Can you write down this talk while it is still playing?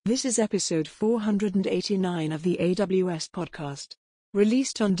This is episode 489 of the AWS podcast,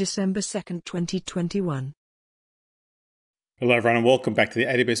 released on December 2nd, 2021. Hello everyone and welcome back to the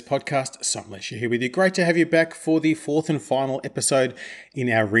AWS podcast. Sam Lesher here with you. Great to have you back for the fourth and final episode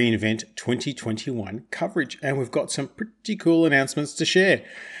in our reInvent 2021 coverage. And we've got some pretty cool announcements to share.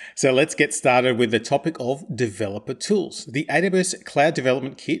 So let's get started with the topic of developer tools. The AWS Cloud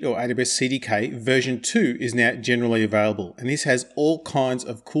Development Kit, or AWS CDK version 2, is now generally available. And this has all kinds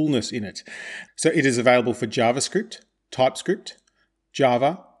of coolness in it. So it is available for JavaScript, TypeScript,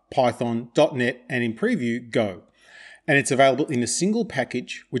 Java, Python, .NET, and in preview, Go. And it's available in a single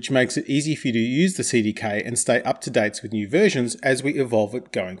package, which makes it easy for you to use the CDK and stay up to date with new versions as we evolve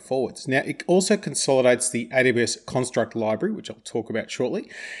it going forwards. Now, it also consolidates the AWS Construct library, which I'll talk about shortly,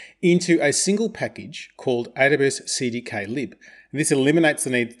 into a single package called AWS CDK Lib. And this eliminates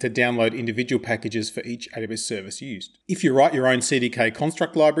the need to download individual packages for each AWS service used. If you write your own CDK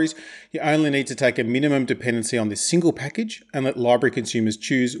construct libraries, you only need to take a minimum dependency on this single package and let library consumers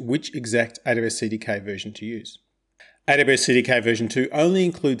choose which exact AWS CDK version to use. AWS CDK version 2 only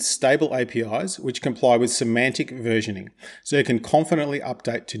includes stable APIs which comply with semantic versioning, so it can confidently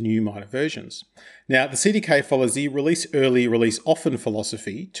update to new minor versions. Now, the CDK follows the release early, release often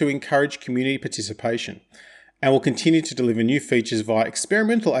philosophy to encourage community participation, and will continue to deliver new features via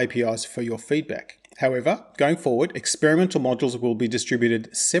experimental APIs for your feedback. However, going forward, experimental modules will be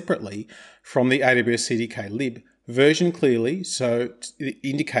distributed separately from the AWS CDK Lib, version clearly, so it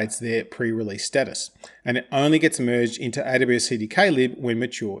indicates their pre-release status, and it only gets merged into AWS CDK Lib when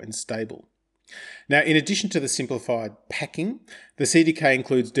mature and stable. Now, in addition to the simplified packing, the CDK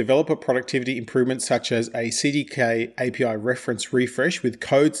includes developer productivity improvements such as a CDK API reference refresh with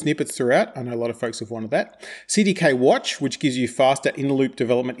code snippets throughout. I know a lot of folks have wanted that. CDK Watch, which gives you faster in-loop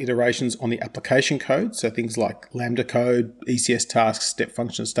development iterations on the application code, so things like Lambda code, ECS tasks, step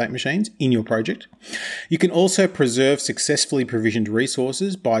function, state machines in your project. You can also preserve successfully provisioned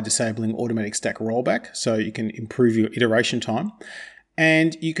resources by disabling automatic stack rollback, so you can improve your iteration time.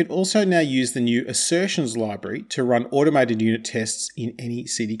 And you can also now use the new assertions library to run automated unit tests in any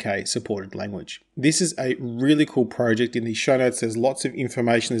CDK supported language. This is a really cool project. In the show notes, there's lots of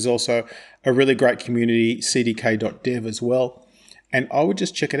information. There's also a really great community, cdk.dev as well. And I would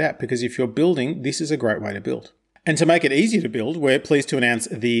just check it out because if you're building, this is a great way to build. And to make it easier to build, we're pleased to announce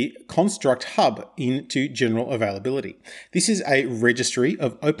the Construct Hub into general availability. This is a registry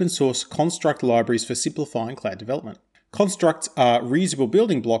of open source construct libraries for simplifying cloud development. Constructs are reusable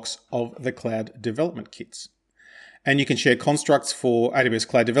building blocks of the cloud development kits. And you can share constructs for AWS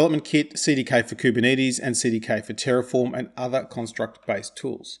Cloud Development Kit, CDK for Kubernetes, and CDK for Terraform and other construct-based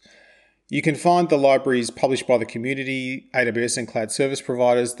tools. You can find the libraries published by the community, AWS and cloud service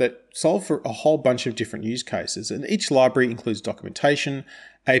providers that solve for a whole bunch of different use cases. And each library includes documentation,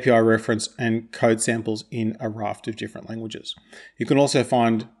 API reference, and code samples in a raft of different languages. You can also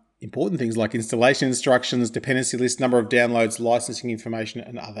find important things like installation instructions, dependency list, number of downloads, licensing information,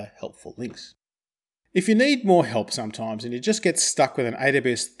 and other helpful links. If you need more help sometimes and you just get stuck with an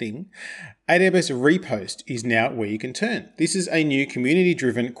AWS thing, AWS Repost is now where you can turn. This is a new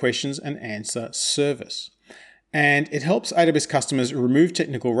community-driven questions and answer service. And it helps AWS customers remove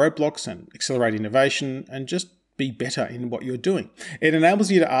technical roadblocks and accelerate innovation and just be better in what you're doing. It enables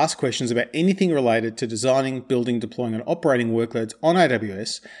you to ask questions about anything related to designing, building, deploying, and operating workloads on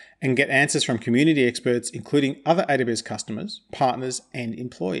AWS and get answers from community experts, including other AWS customers, partners, and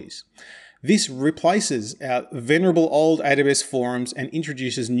employees. This replaces our venerable old AWS forums and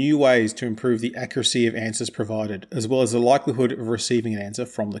introduces new ways to improve the accuracy of answers provided, as well as the likelihood of receiving an answer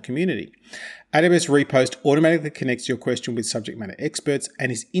from the community. AWS Repost automatically connects your question with subject matter experts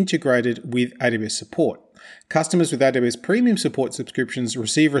and is integrated with AWS support. Customers with AWS Premium Support subscriptions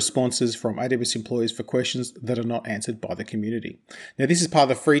receive responses from AWS employees for questions that are not answered by the community. Now, this is part of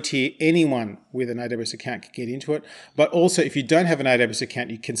the free tier. Anyone with an AWS account can get into it. But also, if you don't have an AWS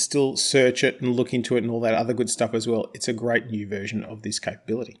account, you can still search it and look into it and all that other good stuff as well. It's a great new version of this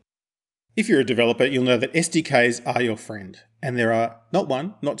capability. If you're a developer, you'll know that SDKs are your friend. And there are not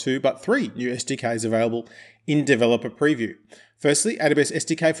one, not two, but 3 new SDKs available in developer preview. Firstly, AWS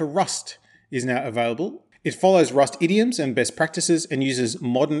SDK for Rust is now available. It follows Rust idioms and best practices and uses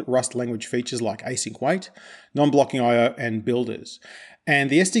modern Rust language features like async wait, non-blocking I/O, and builders. And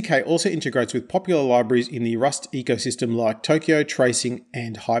the SDK also integrates with popular libraries in the Rust ecosystem like Tokio, Tracing,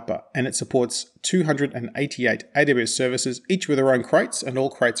 and Hyper. And it supports 288 AWS services, each with their own crates, and all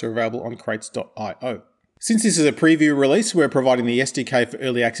crates are available on crates.io. Since this is a preview release, we're providing the SDK for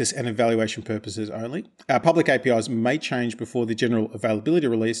early access and evaluation purposes only. Our public APIs may change before the general availability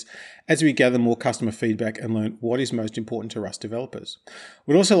release as we gather more customer feedback and learn what is most important to Rust developers.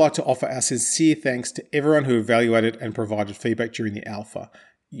 We'd also like to offer our sincere thanks to everyone who evaluated and provided feedback during the alpha.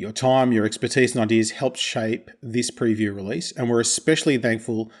 Your time, your expertise and ideas helped shape this preview release, and we're especially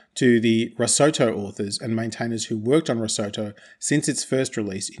thankful to the Risotto authors and maintainers who worked on Risotto since its first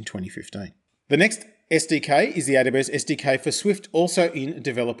release in 2015. The next SDK is the AWS SDK for Swift, also in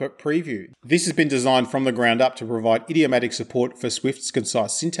developer preview. This has been designed from the ground up to provide idiomatic support for Swift's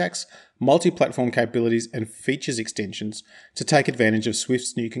concise syntax, multi-platform capabilities, and features extensions to take advantage of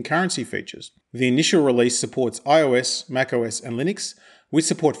Swift's new concurrency features. The initial release supports iOS, macOS, and Linux, with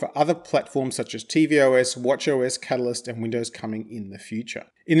support for other platforms such as tvOS, watchOS, Catalyst, and Windows coming in the future.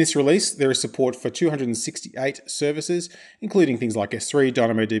 In this release, there is support for 268 services, including things like S3,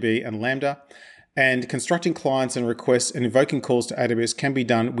 DynamoDB, and Lambda. And constructing clients and requests and invoking calls to AWS can be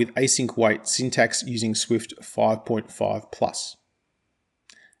done with async wait syntax using Swift 5.5+.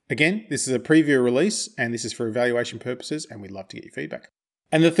 Again, this is a preview release and this is for evaluation purposes, and we'd love to get your feedback.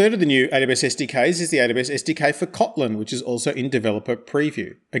 And the third of the new AWS SDKs is the AWS SDK for Kotlin, which is also in developer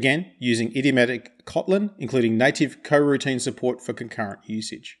preview. Again, using idiomatic Kotlin, including native coroutine support for concurrent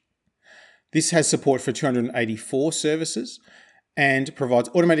usage. This has support for 284 services and provides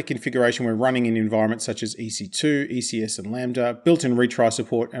automatic configuration when running in environments such as EC2, ECS, and Lambda, built-in retry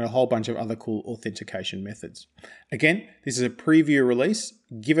support, and a whole bunch of other cool authentication methods. Again, this is a preview release.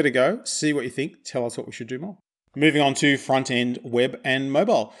 Give it a go, see what you think, tell us what we should do more. Moving on to front-end, web, and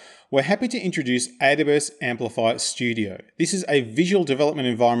mobile. We're happy to introduce AWS Amplify Studio. This is a visual development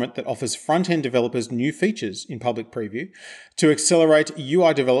environment that offers front-end developers new features in public preview to accelerate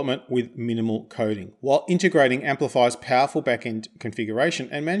UI development with minimal coding, while integrating Amplify's powerful back-end configuration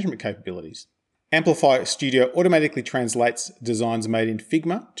and management capabilities. Amplify Studio automatically translates designs made in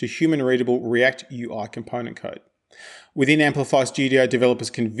Figma to human-readable React UI component code. Within Amplify Studio, developers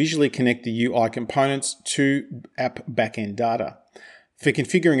can visually connect the UI components to app backend data. For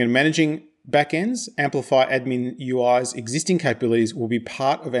configuring and managing backends, Amplify Admin UI's existing capabilities will be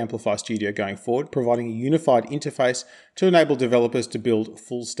part of Amplify Studio going forward, providing a unified interface to enable developers to build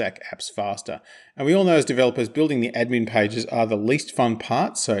full-stack apps faster. And we all know as developers, building the admin pages are the least fun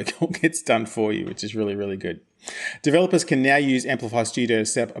part, so it all gets done for you, which is really, really good. Developers can now use Amplify Studio to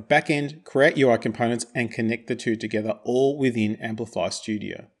set up a backend, create UI components, and connect the two together, all within Amplify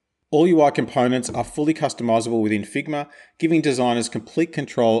Studio. All UI components are fully customizable within Figma, giving designers complete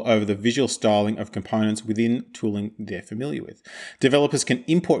control over the visual styling of components within tooling they're familiar with. Developers can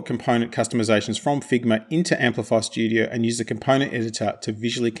import component customizations from Figma into Amplify Studio and use the component editor to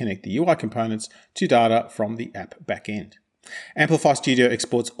visually connect the UI components to data from the app backend. Amplify Studio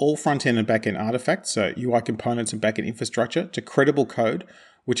exports all front-end and back-end artifacts, so UI components and back-end infrastructure, to credible code,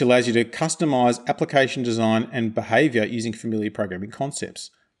 which allows you to customize application design and behavior using familiar programming concepts.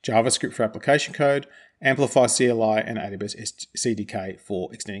 JavaScript for application code, Amplify CLI, and AWS CDK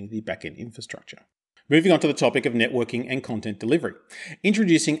for extending the back-end infrastructure. Moving on to the topic of networking and content delivery.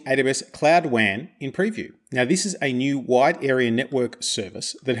 Introducing AWS Cloud WAN in preview. Now, this is a new wide area network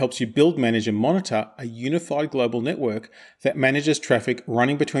service that helps you build, manage, and monitor a unified global network that manages traffic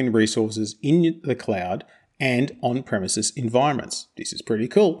running between resources in the cloud and on-premises environments. This is pretty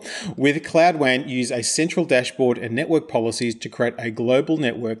cool. With Cloud WAN, use a central dashboard and network policies to create a global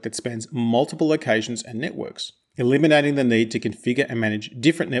network that spans multiple locations and networks, eliminating the need to configure and manage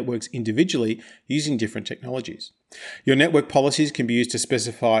different networks individually using different technologies. Your network policies can be used to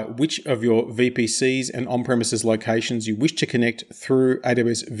specify which of your VPCs and on-premises locations you wish to connect through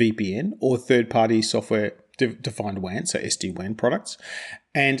AWS VPN or third-party software defined WAN, so SD-WAN products.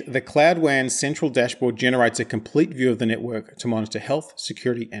 And the Cloud WAN central dashboard generates a complete view of the network to monitor health,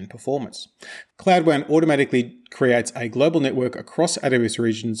 security, and performance. Cloud WAN automatically creates a global network across AWS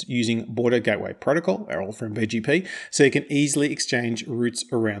regions using Border Gateway Protocol, all from BGP, so you can easily exchange routes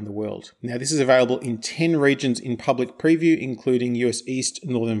around the world. Now, this is available in 10 regions in public preview, including US East,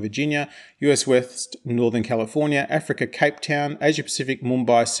 Northern Virginia, US West, Northern California, Africa, Cape Town, Asia Pacific,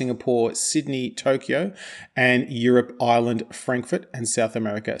 Mumbai, Singapore, Sydney, Tokyo, and Europe, Ireland, Frankfurt, and South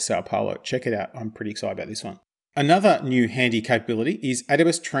America, Sao Paulo. Check it out. I'm pretty excited about this one. Another new handy capability is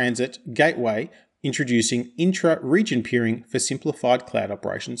AWS Transit Gateway, introducing intra-region peering for simplified cloud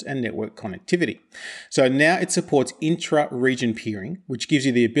operations and network connectivity. So now it supports intra-region peering, which gives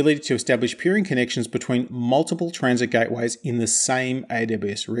you the ability to establish peering connections between multiple transit gateways in the same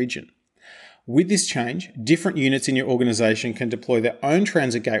AWS region. With this change, different units in your organization can deploy their own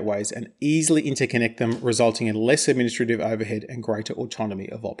transit gateways and easily interconnect them, resulting in less administrative overhead and greater autonomy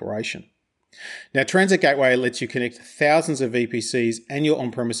of operation. Now, Transit Gateway lets you connect thousands of VPCs and your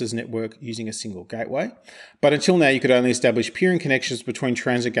on-premises network using a single gateway. But until now, you could only establish peering connections between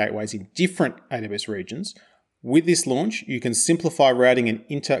transit gateways in different AWS regions. With this launch, you can simplify routing and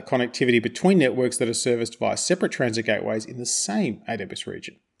interconnectivity between networks that are serviced via separate transit gateways in the same AWS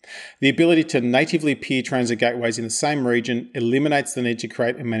region. The ability to natively peer transit gateways in the same region eliminates the need to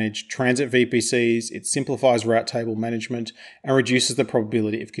create and manage transit VPCs, it simplifies route table management, and reduces the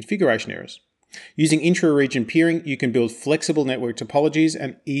probability of configuration errors. Using intra-region peering, you can build flexible network topologies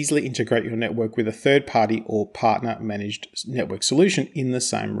and easily integrate your network with a third-party or partner-managed network solution in the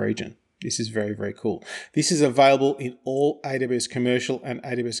same region. This is very, very cool. This is available in all AWS Commercial and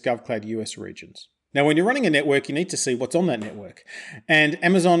AWS GovCloud US regions. Now, when you're running a network, you need to see what's on that network. And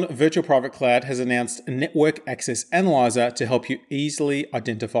Amazon Virtual Private Cloud has announced a Network Access Analyzer to help you easily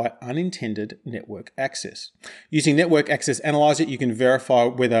identify unintended network access. Using Network Access Analyzer, you can verify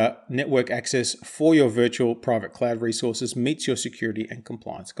whether network access for your virtual private cloud resources meets your security and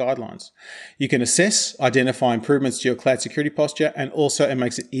compliance guidelines. You can assess, identify improvements to your cloud security posture, and also it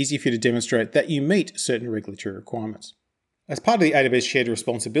makes it easy for you to demonstrate that you meet certain regulatory requirements. As part of the AWS shared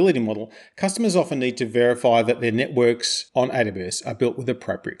responsibility model, customers often need to verify that their networks on AWS are built with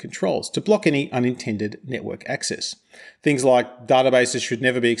appropriate controls to block any unintended network access. Things like databases should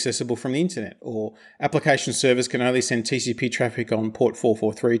never be accessible from the internet, or application servers can only send TCP traffic on port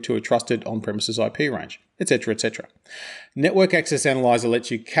 443 to a trusted on-premises IP range, etc., etc. Network Access Analyzer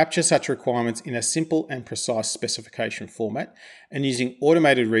lets you capture such requirements in a simple and precise specification format, and using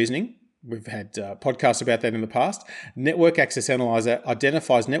automated reasoning, we've had podcasts about that in the past. Network Access Analyzer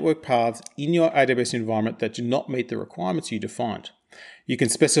identifies network paths in your AWS environment that do not meet the requirements you defined. You can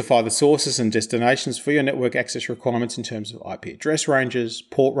specify the sources and destinations for your network access requirements in terms of IP address ranges,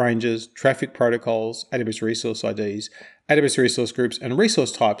 port ranges, traffic protocols, AWS resource IDs, AWS resource groups, and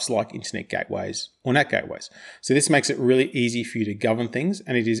resource types like internet gateways or NAT gateways. So this makes it really easy for you to govern things,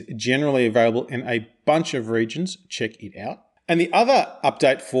 and it is generally available in a bunch of regions. Check it out. And the other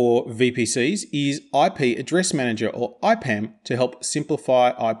update for VPCs is IP Address Manager, or IPAM, to help simplify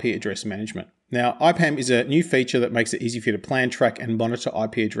IP address management. Now, IPAM is a new feature that makes it easy for you to plan, track, and monitor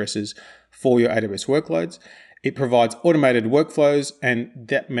IP addresses for your AWS workloads. It provides automated workflows, and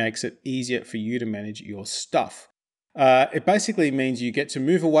that makes it easier for you to manage your stuff. It basically means you get to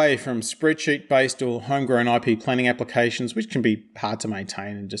move away from spreadsheet-based or homegrown IP planning applications, which can be hard to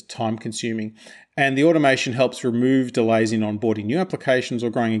maintain and just time-consuming. And the automation helps remove delays in onboarding new applications or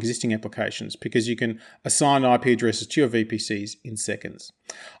growing existing applications because you can assign IP addresses to your VPCs in seconds.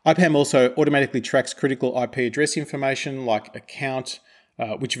 IPAM also automatically tracks critical IP address information like account,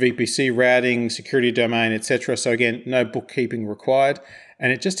 which VPC routing, security domain, etc. So again, no bookkeeping required,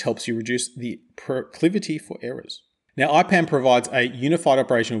 and it just helps you reduce the proclivity for errors. Now, IPAM provides a unified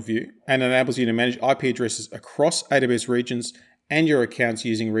operational view and enables you to manage IP addresses across AWS regions and your accounts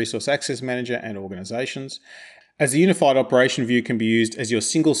using Resource Access Manager and organizations. As the unified operation view can be used as your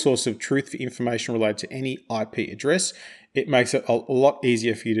single source of truth for information related to any IP address, it makes it a lot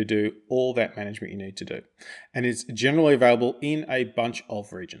easier for you to do all that management you need to do. And it's generally available in a bunch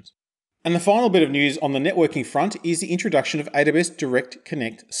of regions. And the final bit of news on the networking front is the introduction of AWS Direct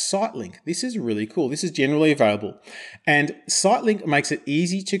Connect SiteLink. This is really cool. This is generally available. And SiteLink makes it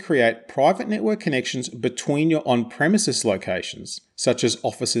easy to create private network connections between your on-premises locations, such as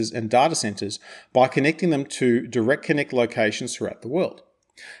offices and data centers, by connecting them to Direct Connect locations throughout the world.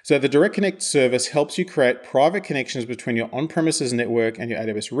 So the Direct Connect service helps you create private connections between your on-premises network and your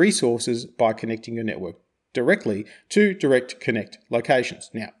AWS resources by connecting your network directly to Direct Connect locations.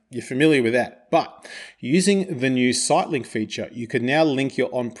 Now, you're familiar with that, but using the new SiteLink feature, you can now link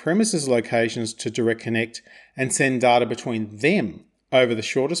your on-premises locations to Direct Connect and send data between them over the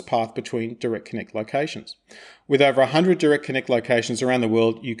shortest path between Direct Connect locations. With over 100 Direct Connect locations around the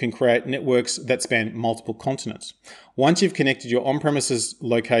world, you can create networks that span multiple continents. Once you've connected your on-premises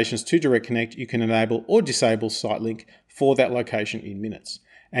locations to Direct Connect, you can enable or disable SiteLink for that location in minutes.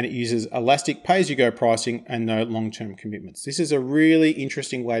 And it uses elastic pay-as-you-go pricing and no long-term commitments. This is a really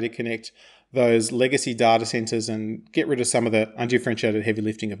interesting way to connect those legacy data centers and get rid of some of the undifferentiated heavy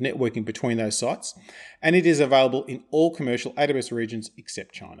lifting of networking between those sites. And it is available in all commercial AWS regions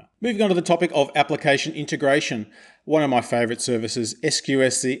except China. Moving on to the topic of application integration. One of my favorite services,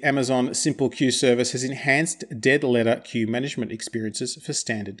 SQS, the Amazon Simple Queue service, has enhanced dead letter queue management experiences for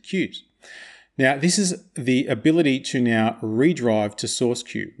standard queues. Now, this is the ability to now redrive to source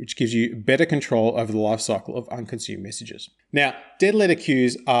queue, which gives you better control over the lifecycle of unconsumed messages. Now, dead letter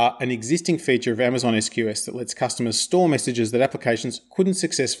queues are an existing feature of Amazon SQS that lets customers store messages that applications couldn't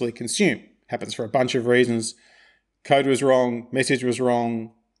successfully consume. Happens for a bunch of reasons. Code was wrong, message was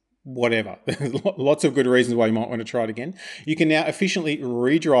wrong, whatever. There's lots of good reasons why you might want to try it again. You can now efficiently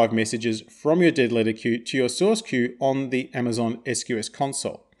redrive messages from your dead letter queue to your source queue on the Amazon SQS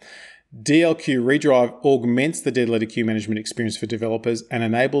console. DLQ Redrive augments the dead letter queue management experience for developers and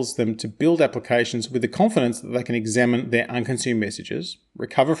enables them to build applications with the confidence that they can examine their unconsumed messages,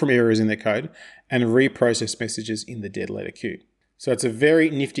 recover from errors in their code, and reprocess messages in the dead letter queue. So it's a very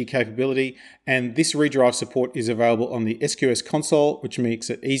nifty capability, and this redrive support is available on the SQS console, which makes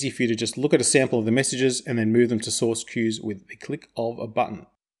it easy for you to just look at a sample of the messages and then move them to source queues with the click of a button.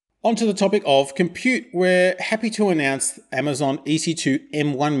 On to the topic of compute, we're happy to announce Amazon EC2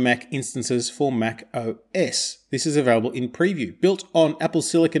 M1 Mac instances for Mac OS. This is available in preview. Built on Apple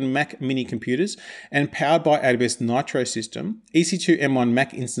Silicon Mac mini computers and powered by AWS Nitro system, EC2 M1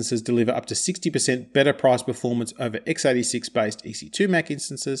 Mac instances deliver up to 60% better price performance over x86-based EC2 Mac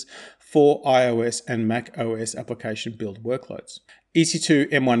instances for iOS and Mac OS application build workloads. EC2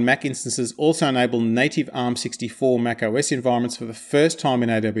 M1 Mac instances also enable native ARM64 macOS environments for the first time in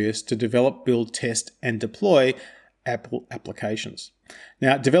AWS to develop, build, test, and deploy Apple applications.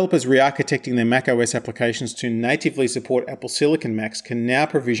 Now, developers re-architecting their macOS applications to natively support Apple Silicon Macs can now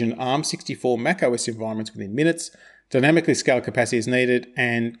provision ARM64 macOS environments within minutes, dynamically scale capacity as needed,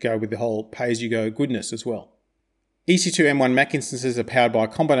 and go with the whole pay-as-you-go goodness as well. EC2 M1 Mac instances are powered by a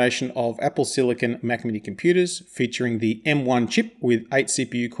combination of Apple Silicon Mac mini computers featuring the M1 chip with 8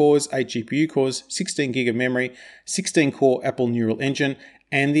 CPU cores, 8 GPU cores, 16 gig of memory, 16-core Apple Neural Engine,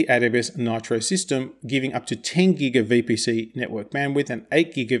 and the AWS Nitro system, giving up to 10 gig of VPC network bandwidth and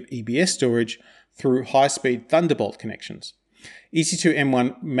 8 gig of EBS storage through high-speed Thunderbolt connections. EC2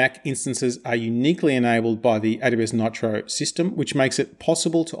 M1 Mac instances are uniquely enabled by the AWS Nitro system, which makes it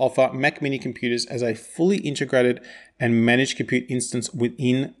possible to offer Mac mini computers as a fully integrated and managed compute instance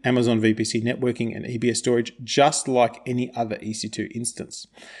within Amazon VPC networking and EBS storage, just like any other EC2 instance.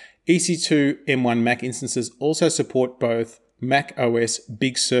 EC2 M1 Mac instances also support both Mac OS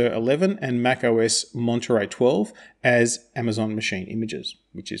Big Sur 11 and Mac OS Monterey 12 as Amazon machine images,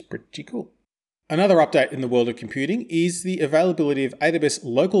 which is pretty cool. Another update in the world of computing is the availability of AWS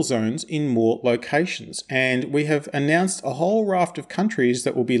local zones in more locations, and we have announced a whole raft of countries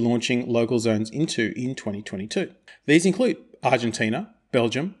that we'll be launching local zones into in 2022. These include Argentina,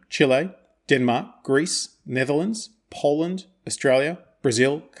 Belgium, Chile, Denmark, Greece, Netherlands, Poland, Australia,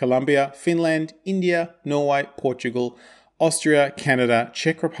 Brazil, Colombia, Finland, India, Norway, Portugal, Austria, Canada,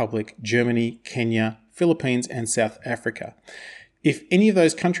 Czech Republic, Germany, Kenya, Philippines, and South Africa. If any of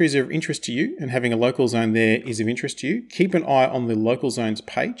those countries are of interest to you and having a local zone there is of interest to you, keep an eye on the local zones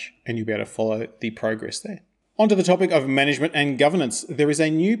page and you'll be able to follow the progress there. On to the topic of management and governance. There is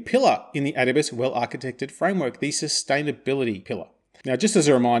a new pillar in the AWS well-architected framework, the sustainability pillar. Now, just as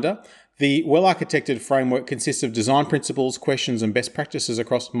a reminder, the well-architected framework consists of design principles, questions, and best practices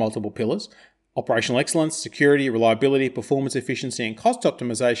across multiple pillars: operational excellence, security, reliability, performance efficiency, and cost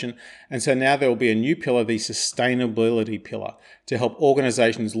optimization. And so now there will be a new pillar, the sustainability pillar, to help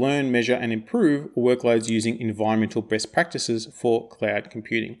organizations learn, measure, and improve workloads using environmental best practices for cloud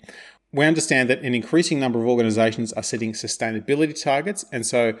computing. We understand that an increasing number of organizations are setting sustainability targets, and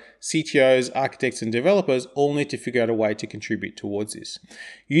so CTOs, architects, and developers all need to figure out a way to contribute towards this.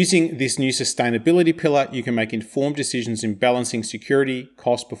 Using this new sustainability pillar, you can make informed decisions in balancing security,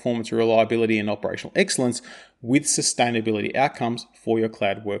 cost, performance, reliability, and operational excellence with sustainability outcomes for your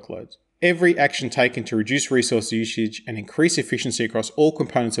cloud workloads. Every action taken to reduce resource usage and increase efficiency across all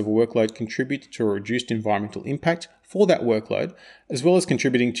components of a workload contributes to a reduced environmental impact for that workload, as well as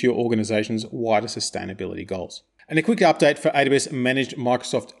contributing to your organization's wider sustainability goals. And a quick update for AWS Managed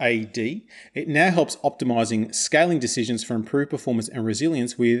Microsoft AD. It now helps optimizing scaling decisions for improved performance and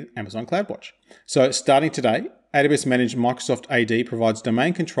resilience with Amazon CloudWatch. So starting today, AWS Managed Microsoft AD provides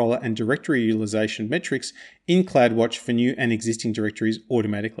domain controller and directory utilization metrics in CloudWatch for new and existing directories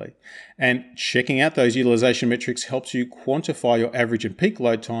automatically. And checking out those utilization metrics helps you quantify your average and peak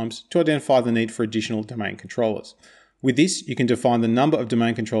load times to identify the need for additional domain controllers. With this, you can define the number of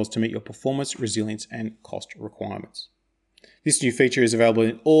domain controls to meet your performance, resilience, and cost requirements. This new feature is available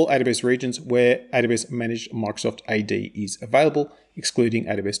in all AWS regions where AWS Managed Microsoft AD is available, excluding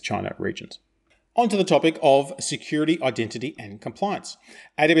AWS China regions. On to the topic of security, identity, and compliance.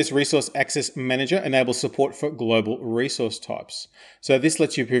 AWS Resource Access Manager enables support for global resource types. So this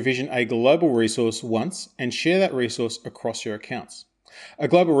lets you provision a global resource once and share that resource across your accounts. A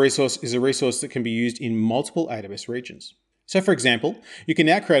global resource is a resource that can be used in multiple AWS regions. So for example, you can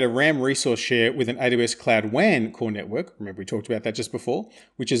now create a RAM resource share with an AWS Cloud WAN core network. Remember we talked about that just before,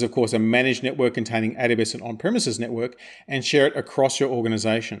 which is of course a managed network containing AWS and on-premises network, and share it across your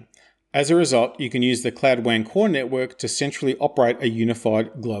organization. As a result, you can use the Cloud WAN core network to centrally operate a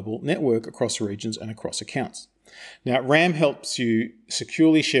unified global network across regions and across accounts. Now, RAM helps you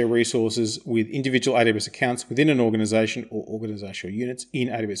securely share resources with individual AWS accounts within an organization or organizational units in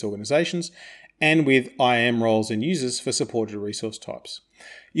AWS organizations, and with IAM roles and users for supported resource types.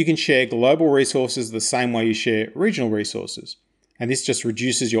 You can share global resources the same way you share regional resources, and this just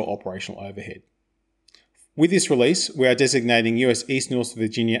reduces your operational overhead. With this release, we are designating US East North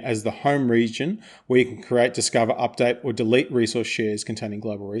Virginia as the home region where you can create, discover, update, or delete resource shares containing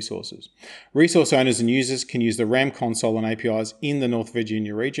global resources. Resource owners and users can use the RAM console and APIs in the North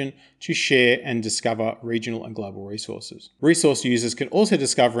Virginia region to share and discover regional and global resources. Resource users can also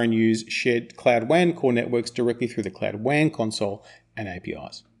discover and use shared Cloud WAN core networks directly through the Cloud WAN console and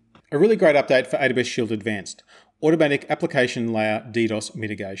APIs. A really great update for AWS Shield Advanced, automatic application layer DDoS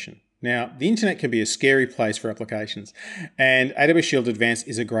mitigation. Now, the internet can be a scary place for applications, and AWS Shield Advanced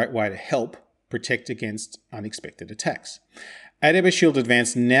is a great way to help protect against unexpected attacks. AWS Shield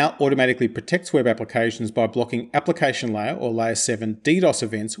Advanced now automatically protects web applications by blocking application layer or layer 7 DDoS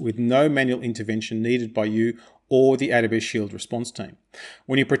events with no manual intervention needed by you or the AWS Shield response team.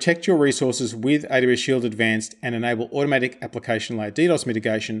 When you protect your resources with AWS Shield Advanced and enable automatic application layer DDoS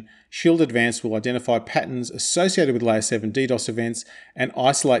mitigation, Shield Advanced will identify patterns associated with layer 7 DDoS events and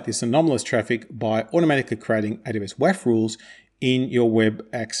isolate this anomalous traffic by automatically creating AWS WAF rules in your web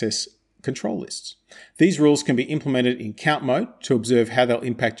access control lists. These rules can be implemented in count mode to observe how they'll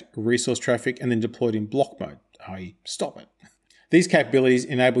impact resource traffic and then deployed in block mode, i.e. stop it. These capabilities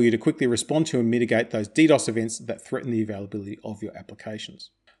enable you to quickly respond to and mitigate those DDoS events that threaten the availability of your applications.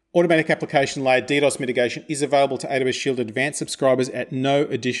 Automatic application layer DDoS mitigation is available to AWS Shield Advanced subscribers at no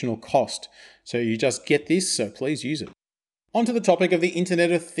additional cost. So you just get this, so please use it. On to the topic of the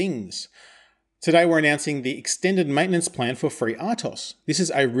Internet of Things. Today we're announcing the extended maintenance plan for FreeRTOS. This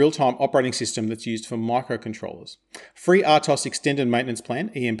is a real-time operating system that's used for microcontrollers. FreeRTOS Extended Maintenance Plan,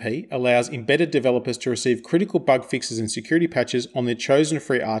 EMP, allows embedded developers to receive critical bug fixes and security patches on their chosen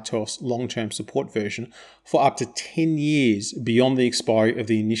FreeRTOS long-term support version for up to 10 years beyond the expiry of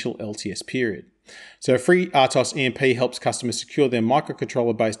the initial LTS period. So FreeRTOS EMP helps customers secure their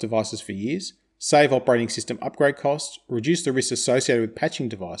microcontroller-based devices for years, save operating system upgrade costs, reduce the risks associated with patching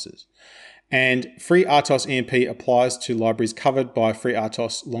devices. And FreeRTOS EMP applies to libraries covered by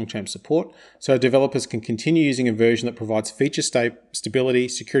FreeRTOS long-term support, so developers can continue using a version that provides feature stability,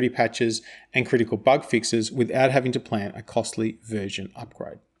 security patches, and critical bug fixes without having to plan a costly version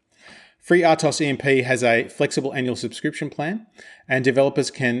upgrade. FreeRTOS EMP has a flexible annual subscription plan, and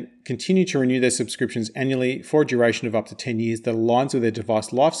developers can continue to renew their subscriptions annually for a duration of up to 10 years that aligns with their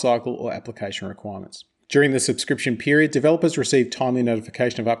device lifecycle or application requirements. During the subscription period, developers receive timely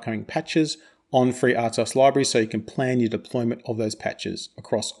notification of upcoming patches on FreeRTOS libraries so you can plan your deployment of those patches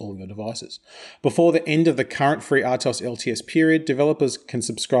across all of your devices. Before the end of the current FreeRTOS LTS period, developers can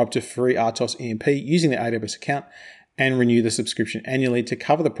subscribe to FreeRTOS EMP using their AWS account and renew the subscription annually to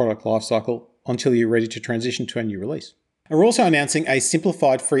cover the product lifecycle until you're ready to transition to a new release. We're also announcing a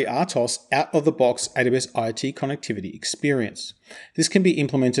simplified FreeRTOS out-of-the-box AWS IoT connectivity experience. This can be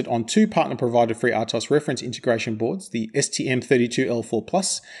implemented on two partner-provided FreeRTOS reference integration boards, the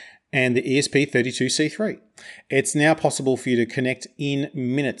STM32L4 and the ESP32C3. It's now possible for you to connect in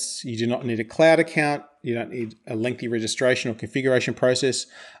minutes. You do not need a cloud account. You don't need a lengthy registration or configuration process.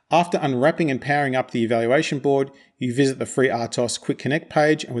 After unwrapping and powering up the evaluation board, you visit the FreeRTOS Quick Connect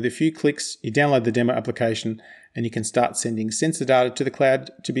page, and with a few clicks, you download the demo application and you can start sending sensor data to the cloud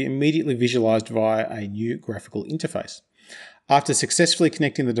to be immediately visualized via a new graphical interface. After successfully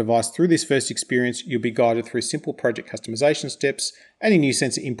connecting the device through this first experience, you'll be guided through simple project customization steps, adding new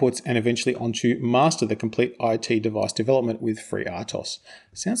sensor inputs, and eventually onto master the complete IoT device development with FreeRTOS.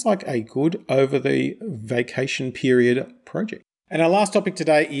 Sounds like a good over the vacation period project. And our last topic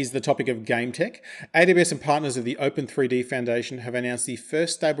today is the topic of game tech. AWS and partners of the Open3D Foundation have announced the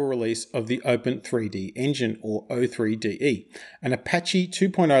first stable release of the Open3D Engine, or O3DE, an Apache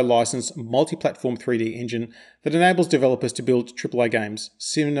 2.0 licensed multi-platform 3D engine that enables developers to build AAA games,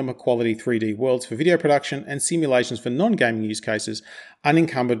 cinema-quality 3D worlds for video production, and simulations for non-gaming use cases,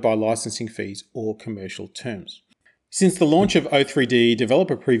 unencumbered by licensing fees or commercial terms. Since the launch of O3DE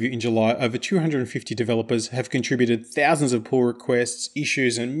Developer Preview in July, over 250 developers have contributed thousands of pull requests,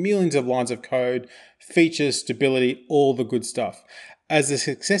 issues, and millions of lines of code, features, stability, all the good stuff. As the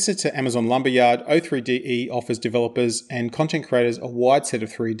successor to Amazon Lumberyard, O3DE offers developers and content creators a wide set of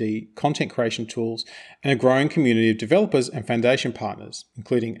 3D content creation tools and a growing community of developers and foundation partners,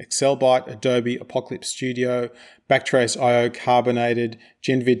 including Excelbyte, Adobe, Apocalypse Studio, Backtrace.io, Carbonated,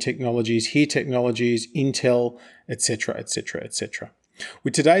 GenVid Technologies, Here Technologies, Intel, etc., etc., etc.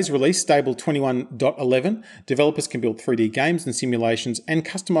 With today's release, Stable 21.11, developers can build 3D games and simulations and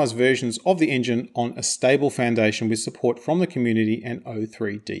customize versions of the engine on a stable foundation with support from the community and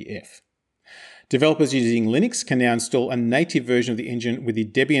O3DF. Developers using Linux can now install a native version of the engine with the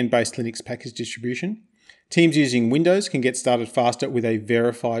Debian-based Linux package distribution. Teams using Windows can get started faster with a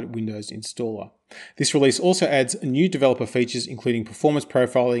verified Windows installer. This release also adds new developer features including performance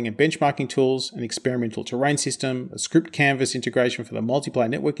profiling and benchmarking tools, an experimental terrain system, a script canvas integration for the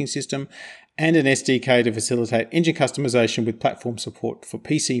multiplayer networking system, and an SDK to facilitate engine customization with platform support for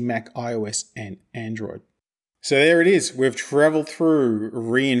PC, Mac, iOS, and Android. So there it is. We've traveled through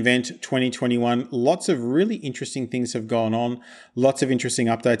reInvent 2021. Lots of really interesting things have gone on. Lots of interesting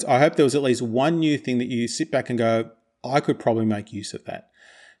updates. I hope there was at least one new thing that you sit back and go, I could probably make use of that.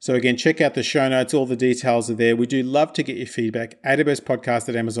 So again, check out the show notes. All the details are there. We do love to get your feedback.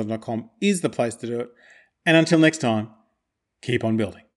 AWSpodcast@amazon.com is the place to do it. And until next time, keep on building.